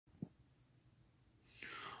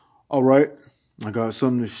All right, I got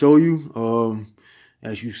something to show you.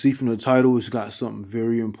 As you see from the title, it's got something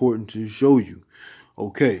very important to show you.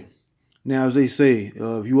 Okay, now as they say,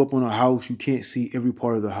 if you up on a house, you can't see every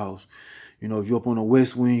part of the house. You know, if you're up on the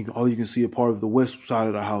west wing, all you can see a part of the west side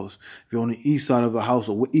of the house. If you're on the east side of the house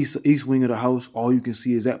or east wing of the house, all you can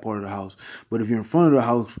see is that part of the house. But if you're in front of the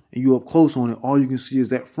house and you're up close on it, all you can see is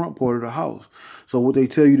that front part of the house. So what they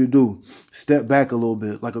tell you to do, step back a little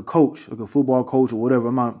bit, like a coach, like a football coach or whatever.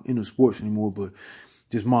 I'm not into sports anymore, but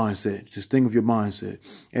just mindset. Just think of your mindset.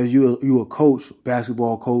 As you a coach,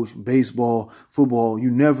 basketball coach, baseball, football,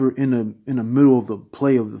 you never in the middle of the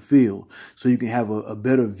play of the field, so you can have a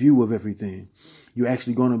better view of everything. You're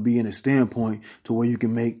actually going to be in a standpoint to where you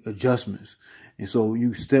can make adjustments, and so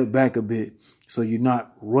you step back a bit, so you're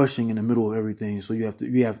not rushing in the middle of everything. So you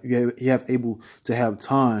have able to have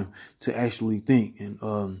time to actually think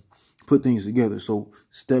and put things together. So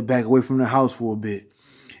step back away from the house for a bit.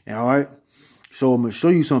 All right. So I'm going to show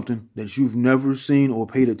you something that you've never seen or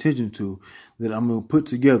paid attention to that I'm going to put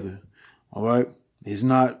together. All right.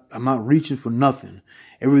 I'm not reaching for nothing.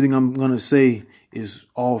 Everything I'm going to say is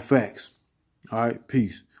all facts. All right.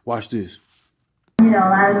 Peace. Watch this. You know, a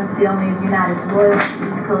lot of them feel maybe you're not as loyal to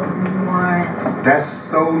the East Coast as you are. That's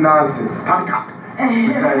so nonsense. Poppycock.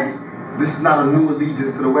 Because this is not a new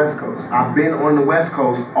allegiance to the West Coast. I've been on the West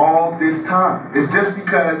Coast all this time. It's just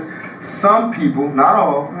because some people, not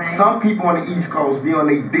all, right, some people on the East Coast be on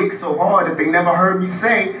their dick so hard that they never heard me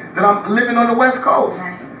say that I'm living on the West Coast.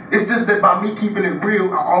 Right. It's just that by me keeping it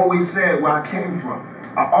real, I always said where I came from.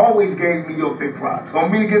 I always gave New York their props.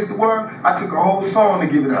 On Me Against the World, I took a whole song to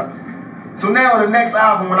give it up. So now the next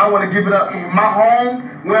album, when I want to give it up, my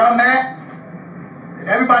home, where I'm at,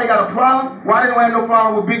 everybody got a problem. Why they don't have no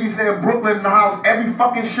problem with Biggie saying Brooklyn in the house every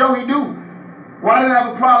fucking show he do? Why didn't I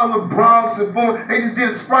have a problem with Bronx and Boom? They just did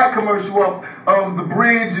a Sprite commercial of the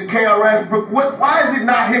Bridge and KRS. Why is it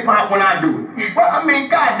not hip hop when I do it? Well, I mean,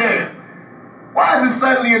 goddamn. Why is it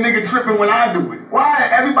suddenly a nigga tripping when I do it? Why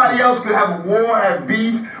everybody else could have a war, have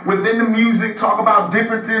beef within the music, talk about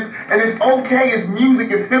differences, and it's okay, it's music,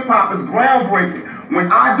 it's hip hop, it's groundbreaking.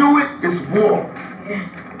 When I do it, it's war.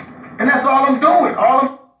 And that's all I'm doing.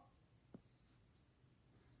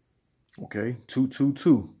 Okay,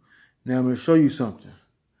 222. Now I'm going to show you something.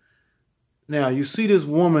 Now you see this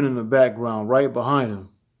woman in the background right behind him.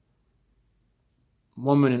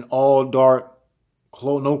 Woman in all dark,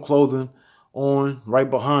 no clothing on, right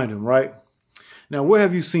behind him, right? Now where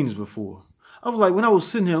have you seen this before? I was like, when I was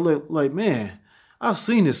sitting here, like man, I've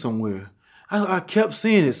seen this somewhere. I kept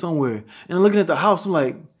seeing it somewhere. And looking at the house, I'm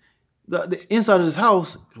like, the inside of this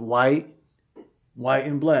house is white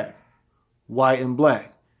and black, white and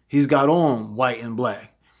black. He's got on white and black.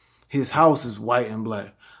 His house is white and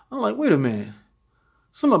black. I'm like, wait a minute.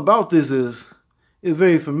 Something about this is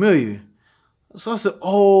very familiar. So I said,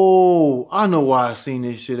 oh, I know why I seen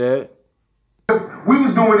this shit at. We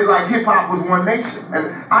was doing it like hip hop was one nation.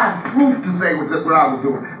 And I have proof to say what I was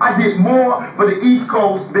doing. I did more for the East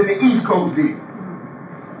Coast than the East Coast did.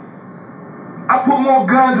 I put more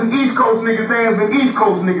guns in East Coast niggas' hands than East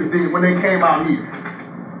Coast niggas did when they came out here.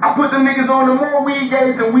 I put the niggas on the more weed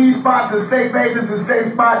gates and weed spots and safe havens and safe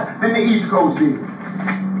spots than the East Coast did.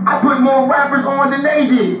 I put more rappers on than they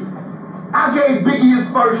did. I gave Biggie his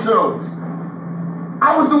first shows.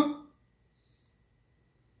 I was the...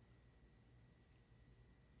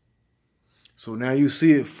 So now you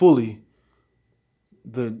see it fully.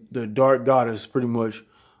 The dark goddess, pretty much.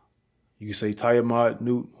 You can say Tiamat,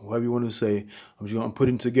 Newt, whatever you want to say. I'm just going to put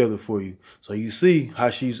it together for you. So you see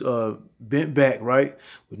how she's bent back, right?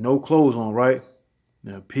 With no clothes on, right?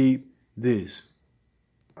 Now peep this.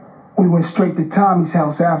 We went straight to Tommy's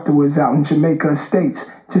house afterwards out in Jamaica Estates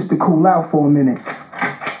just to cool out for a minute.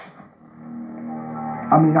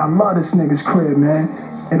 I mean, I love this nigga's crib, man.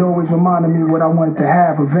 It always reminded me what I wanted to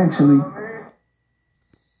have eventually.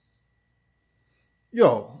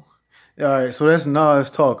 Yo, all right, so that's Nas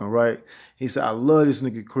talking, right? He said, I love this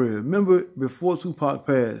nigga crib. Remember, before Tupac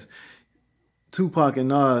passed, Tupac and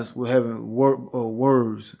Nas were having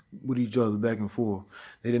words with each other back and forth.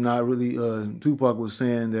 They did not really, Tupac was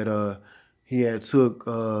saying that he had took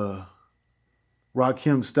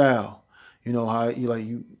Rakim's style. You know, how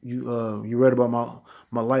you read about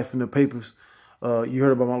my life in the papers. You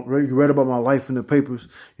read about my life in the papers.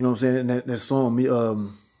 You know what I'm saying? That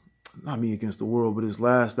song, not Me Against the World, but his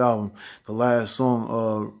last album, the last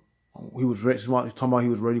song, he was talking about he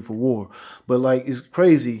was ready for war. But like, it's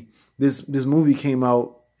crazy. This movie came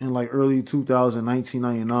out in like early 2000,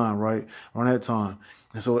 1999, right around that time.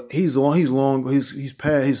 And so he's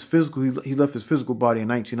past his physical. He left his physical body in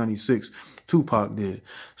 1996. Tupac did.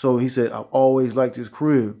 So he said, "I've always liked this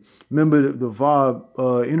crib." Remember the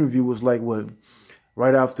Vibe interview was like what,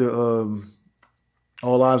 right after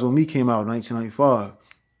All Eyes on Me came out in 1995.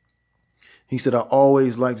 He said, "I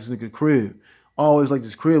always liked this nigga crib. Always liked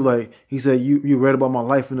this crib." Like he said, "You read about my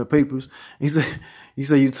life in the papers." He said,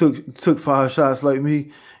 "You took 5 shots like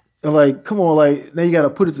me." And like, come on, like now you got to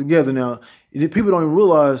put it together. Now people don't even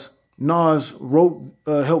realize Nas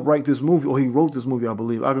helped write this movie, or he wrote this movie, I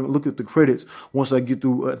believe. I can look at the credits once I get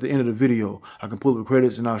through at the end of the video. I can pull up the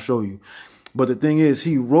credits and I'll show you. But the thing is,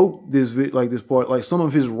 he wrote this this part, like some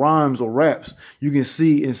of his rhymes or raps you can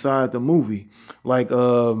see inside the movie, like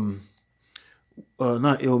not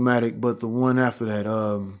Illmatic, but the one after that.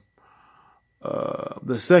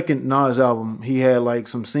 The second Nas album, he had like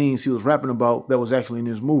some scenes he was rapping about that was actually in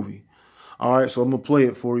this movie. All right, so I'm going to play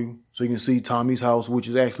it for you so you can see Tommy's house, which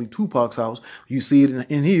is actually Tupac's house. You see it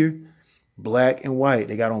in here, black and white.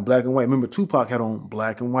 They got on black and white. Remember, Tupac had on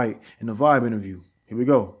black and white in the Vibe interview. Here we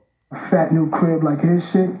go. A fat new crib like his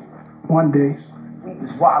shit, one day. We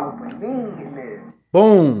was wild with me in there.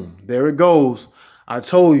 Boom, there it goes. I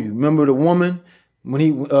told you. Remember the woman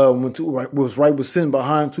when Tupac was sitting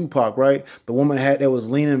behind Tupac, right? The woman that was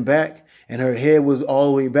leaning back. And her head was all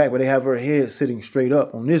the way back, but they have her head sitting straight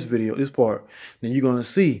up on this video, this part. Then you're going to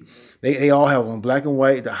see, they all have on black and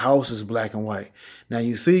white. The house is black and white. Now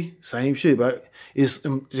you see, same shit, but it's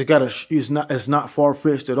not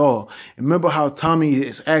far-fetched at all. And remember how Tommy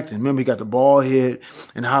is acting. Remember he got the bald head,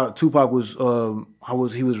 and how Tupac was,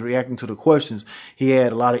 he was reacting to the questions. He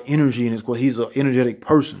had a lot of energy in his question. He's an energetic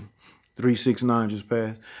person. 369 just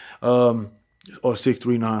passed, or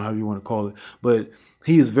 639, however you want to call it. But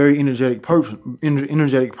he is a very energetic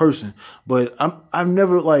person. But I've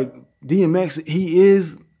never, like, DMX, he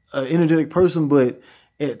is an energetic person, but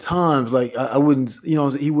at times, like, I wouldn't,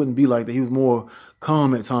 he wouldn't be like that. He was more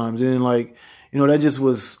calm at times. And like, that just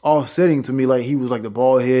was offsetting to me. Like, he was like the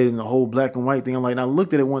bald head and the whole black and white thing. I'm like, and I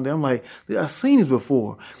looked at it one day, I'm like, I've seen this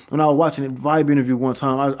before. When I was watching a Vibe interview one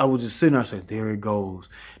time, I was just sitting there, I said, there it goes.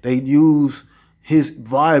 They used his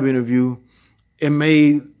Vibe interview and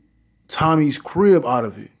made Tommy's crib out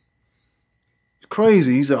of it. It's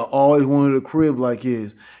crazy. He said, I always wanted a crib like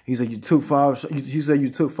his. He said, you took 5 shots. He said, you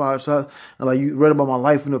took 5 shots. And like, you read about my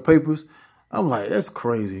life in the papers. I'm like, that's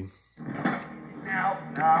crazy. Now,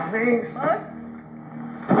 I mean, son.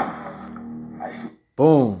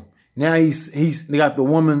 Boom. Now they got the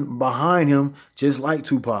woman behind him, just like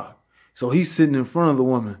Tupac. So he's sitting in front of the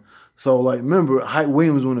woman. So like, remember, Hype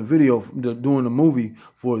Williams doing the video, doing the movie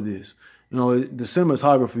for this. The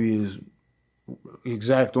cinematography is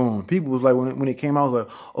exact on. People was like, when it came out, was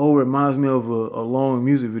like, oh, it reminds me of a long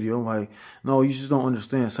music video. I'm like, no, you just don't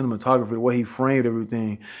understand cinematography, the way he framed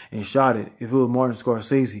everything and shot it. If it was Martin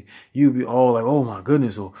Scorsese, you'd be all like, oh my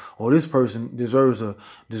goodness, or this person deserves to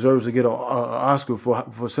get an Oscar for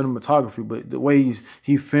cinematography. But the way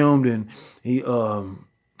he filmed and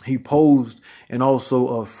he posed and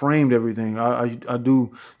also framed everything. I did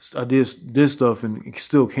this stuff and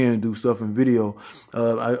still can do stuff in video.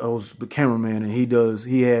 I was the cameraman, and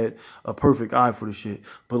he had a perfect eye for the shit.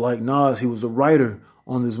 But like Nas, he was a writer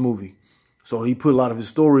on this movie, so he put a lot of his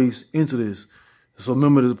stories into this. So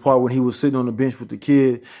remember the part when he was sitting on the bench with the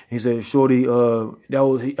kid. He said, "Shorty," that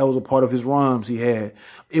was a part of his rhymes he had.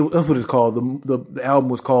 That's what it's called. The album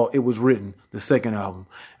was called "It Was Written," the second album.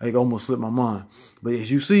 It almost slipped my mind. But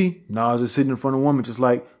as you see, Nas is sitting in front of a woman, just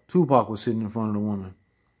like Tupac was sitting in front of the woman.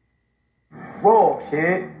 Raw,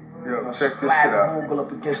 kid. Yo, check this shit out. Mogul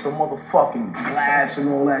up against the motherfucking glass and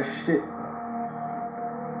all that shit.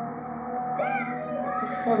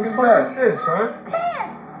 What the fuck is that? This, huh?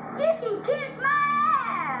 You can kiss my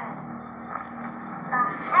ass. I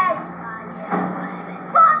hate my ass.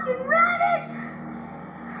 Fucking run it.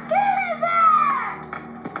 Get his ass.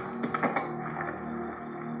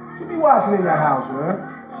 You be watching in your house, man.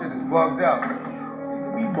 Shit is bugged out.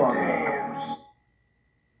 You be bugged. Damn.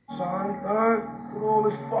 Son, with all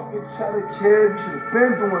this fucking cheddar, kid, we should have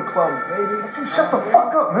been doing clubs, baby. You shut the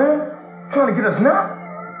fuck up, man. Trying to get us now?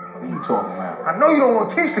 What are you talking about? I know you don't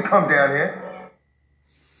want Keith to come down here.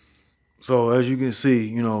 So as you can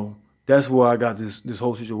see, that's where I got this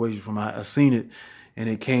whole situation from. I seen it, and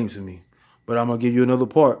it came to me. But I'm gonna give you another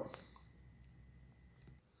part.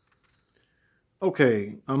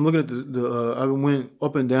 Okay, I'm looking at I went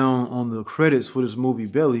up and down on the credits for this movie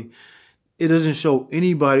Belly, it doesn't show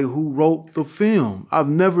anybody who wrote the film. I've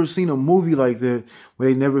never seen a movie like that where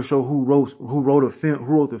they never show who wrote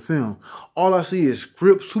the film. All I see is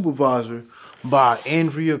script supervisor by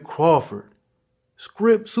Andrea Crawford.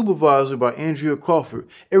 Script supervisor by Andrea Crawford.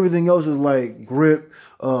 Everything else is like grip,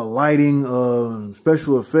 lighting,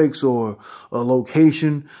 special effects, or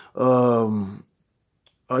location.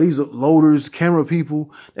 These are loaders, camera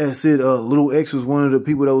people. That's it. Little X was one of the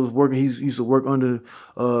people that was working. He used to work under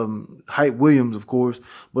Hype Williams, of course.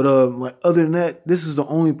 But like other than that, this is the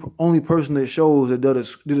only person that shows that did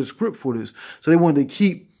a script for this. So they wanted to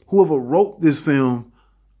keep whoever wrote this film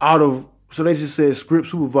out of. So they just said script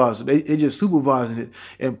supervisor. They just supervising it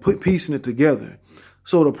and piecing it together.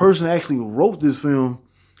 So the person that actually wrote this film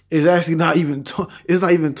is actually not even it's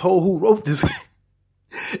not even told who wrote this.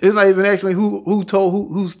 It's not even actually who's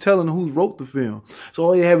telling who wrote the film. So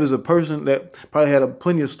all you have is a person that probably had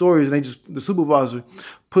plenty of stories, and the supervisor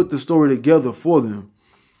put the story together for them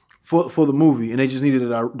for the movie, and they just needed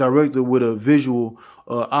a director with a visual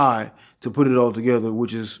eye to put it all together,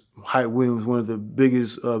 which is Hype Williams, one of the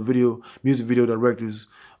biggest music video directors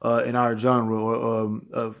in our genre,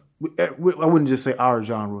 or I wouldn't just say our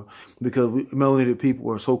genre, because melanated people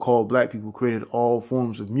or so-called black people created all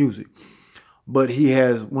forms of music. But he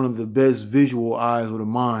has one of the best visual eyes or the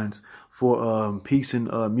minds for piecing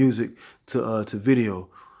music to video,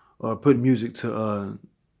 or putting music to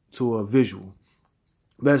a visual.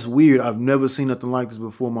 That's weird. I've never seen nothing like this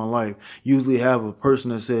before in my life. Usually have a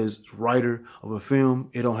person that says writer of a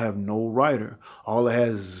film. It don't have no writer. All it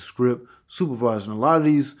has is a script supervisor. And a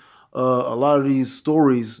lot of these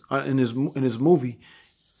stories in this movie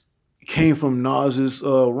came from Nas's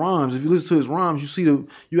rhymes. If you listen to his rhymes, you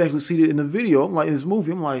actually see it in the video. I'm like, in this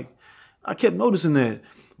movie, I kept noticing that.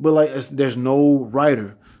 But like, there's no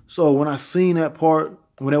writer. So when I seen that part,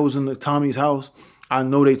 when that was in Tommy's house, I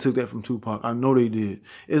know they took that from Tupac. I know they did.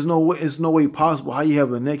 It's no way possible how you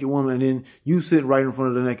have a naked woman and then you sit right in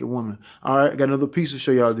front of the naked woman. All right, I got another piece to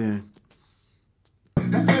show y'all then.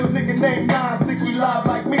 This little nigga named Nas thinks he live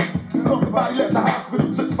like me. Talk about he left the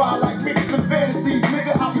hospital, took fire like me. The fantasies,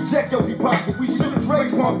 nigga, I reject your deposit. We should have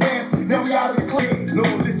traded pump bands, now we out of the clear.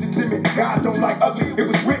 Lord, listen to me, God don't like ugly, it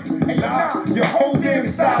was written. Hey, Nas, your whole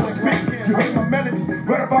damn style is written. You heard my melody,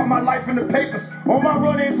 read about my life in the papers. All my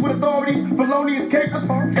run-ins with authorities, felonious capers.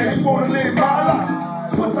 And you wanna live my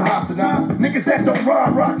life. So it's a house of Nas, niggas that don't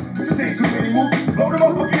rhyme right. See too many movies, load them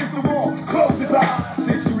up against the wall, close his eyes.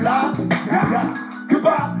 Since you lie, you die.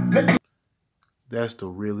 Goodbye. That's the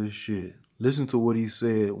realest shit. Listen to what he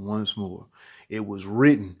said once more. It was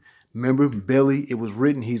written. Remember, Belly, it was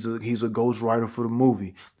written. He's a ghostwriter for the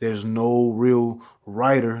movie. There's no real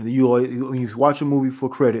writer. When you watch a movie for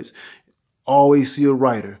credits, always see a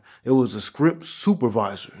writer. It was a script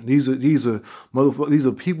supervisor. These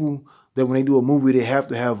are people that when they do a movie, they have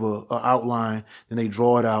to have a outline. Then they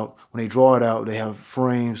draw it out. When they draw it out, they have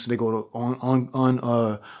frames. They go to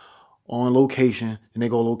on location, and they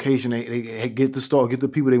go location. They get the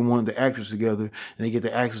people they want, the actors together, and they get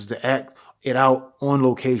the actors to act it out on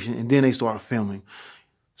location, and then they start filming.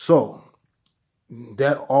 So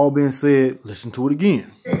that all being said, listen to it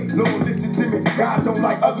again. Lord, listen to me. God don't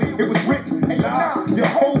like ugly. It was written. Hey, your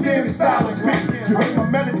whole damn style is written. You heard my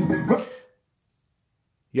melody.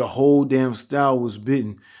 Your whole damn style was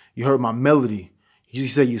bitten. You heard my melody. You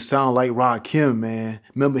said you sound like Rakim, man.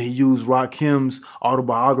 Remember, he used Rakim's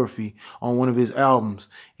autobiography on one of his albums,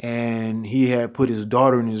 and he had put his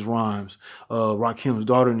daughter in his rhymes, Rakim's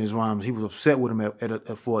daughter in his rhymes. He was upset with him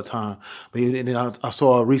for a time. But and then I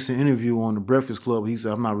saw a recent interview on the Breakfast Club. He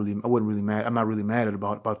said, I'm not really mad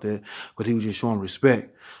about that, because he was just showing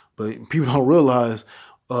respect. But people don't realize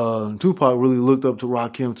Tupac really looked up to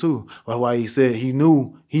Rakim too. That's why he said he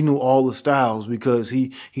knew all the styles, because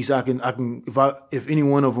he said if any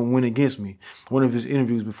one of them went against me. One of his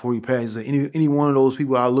interviews before he passed, he said any one of those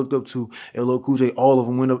people I looked up to, LL Cool J,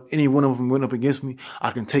 any one of them went up against me,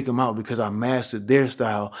 I can take them out because I mastered their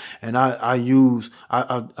style, and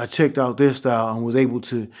I checked out their style and was able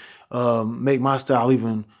to make my style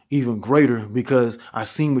even greater, because I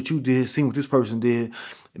seen what you did, seen what this person did.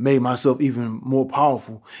 It made myself even more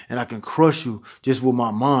powerful, and I can crush you just with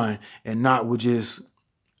my mind and not with just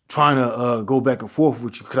trying to go back and forth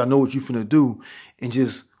with you, because I know what you finna do, and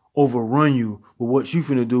just overrun you with what you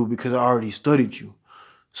finna do because I already studied you.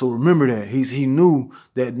 So remember that. He knew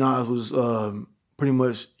that Nas was pretty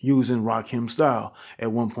much using Rakim's style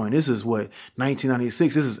at one point. This is what,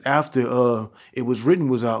 1996. This is after It Was Written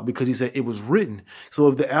was out, because he said it was written. So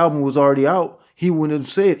if the album was already out, he wouldn't have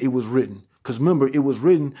said it was written. Because remember, It Was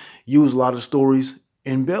Written used a lot of stories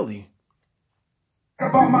in Belly.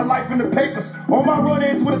 about my life in the papers. All my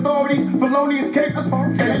run-ins with authorities, felonious capers.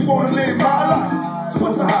 Yeah, you wanna live my life. So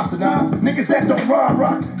what's a house of nines? Niggas that don't rhyme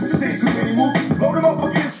right. Seen too many movies, load them up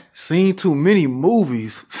against. Seen too many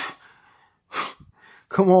movies.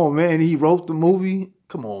 Come on, man. He wrote the movie.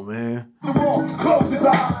 Come on, man. The wall, close his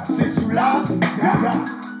eyes. Since you lied,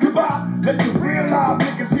 goodbye. Let the real live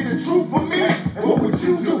niggas hear the truth from me. And what would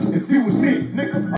you do if you was me, nigga?